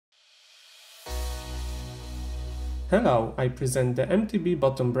Hello, I present the MTB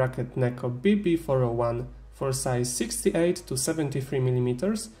bottom bracket Neco BB 401 for size 68 to 73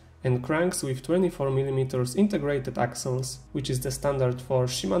 mm and cranks with 24 mm integrated axles, which is the standard for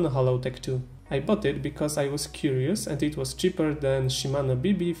Shimano Hollowtech 2. I bought it because I was curious and it was cheaper than Shimano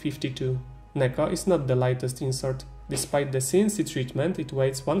BB 52. Neco is not the lightest insert. Despite the CNC treatment, it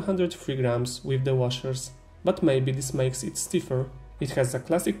weighs 103 grams with the washers. But maybe this makes it stiffer. It has a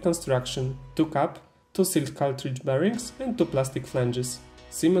classic construction, 2 cap, 2 sealed cartridge bearings and 2 plastic flanges.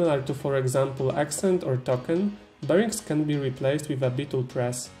 Similar to, for example, Accent or Token, bearings can be replaced with a beetle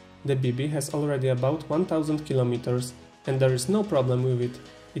press. The BB has already about 1000 kilometers and there is no problem with it.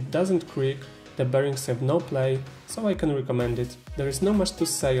 It doesn't creak, the bearings have no play, so I can recommend it. There is not much to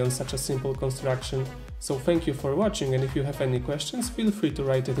say on such a simple construction, so thank you for watching, and if you have any questions, feel free to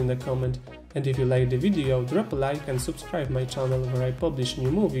write it in the comment. And if you like the video, drop a like and subscribe my channel where I publish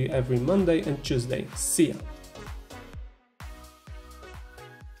new movie every Monday and Tuesday. See ya!